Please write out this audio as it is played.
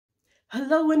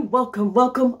Hello and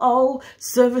welcome all.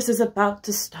 Service is about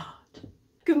to start.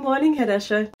 Good morning, Head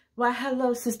Usher. Why,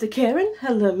 hello, Sister Karen.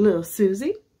 Hello, little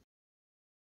Susie.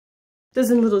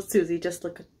 Doesn't little Susie just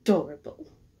look adorable?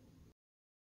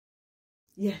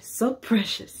 Yes, so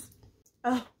precious.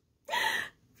 Oh,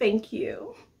 thank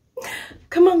you.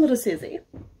 Come on, little Susie.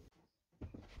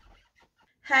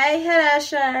 Hey, Head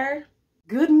Usher.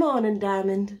 Good morning,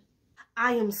 Diamond.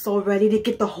 I am so ready to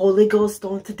get the Holy Ghost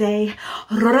on today.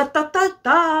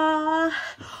 Ra-ra-ta-ta-ta.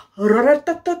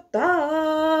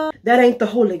 Ra-ra-ta-ta-ta. That ain't the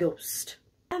Holy Ghost.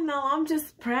 I know, I'm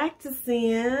just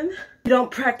practicing. You don't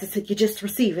practice it, you just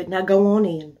receive it. Now go on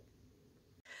in.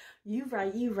 You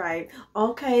right.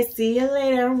 Okay, see you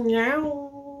later.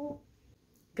 Meow.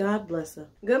 God bless her.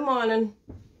 Good morning.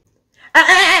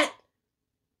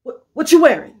 What you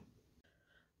wearing?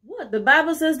 What? The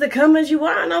Bible says to come as you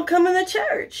are and I'm coming to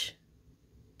church.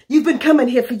 You've been coming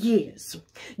here for years.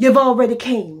 You've already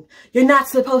came. You're not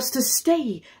supposed to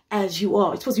stay as you are.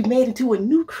 You're supposed to be made into a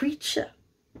new creature.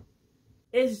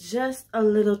 It's just a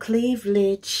little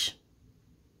cleavage.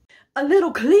 A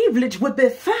little cleavage would be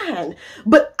fine,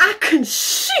 but I can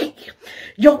see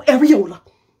your areola.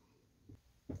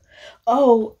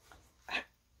 Oh,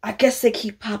 I guess they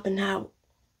keep popping out.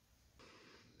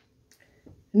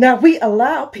 Now, we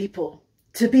allow people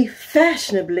to be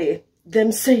fashionably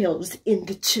themselves in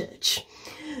the church.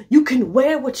 You can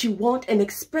wear what you want and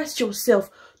express yourself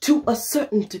to a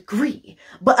certain degree,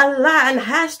 but a line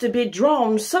has to be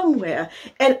drawn somewhere,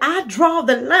 and I draw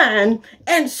the line,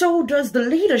 and so does the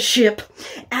leadership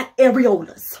at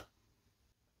Areolas.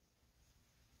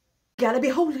 Gotta be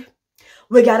holy.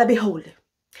 We gotta be holy.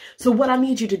 So what I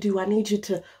need you to do, I need you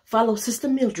to follow Sister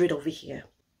Mildred over here.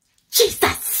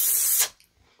 Jesus!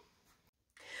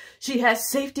 She has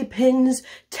safety pins,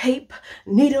 tape,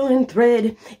 needle and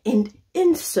thread, and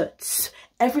inserts.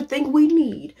 Everything we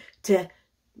need to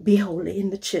be holy in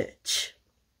the church.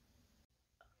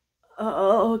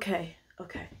 Okay.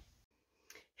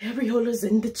 Areolas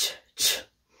in the church.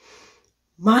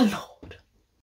 My Lord.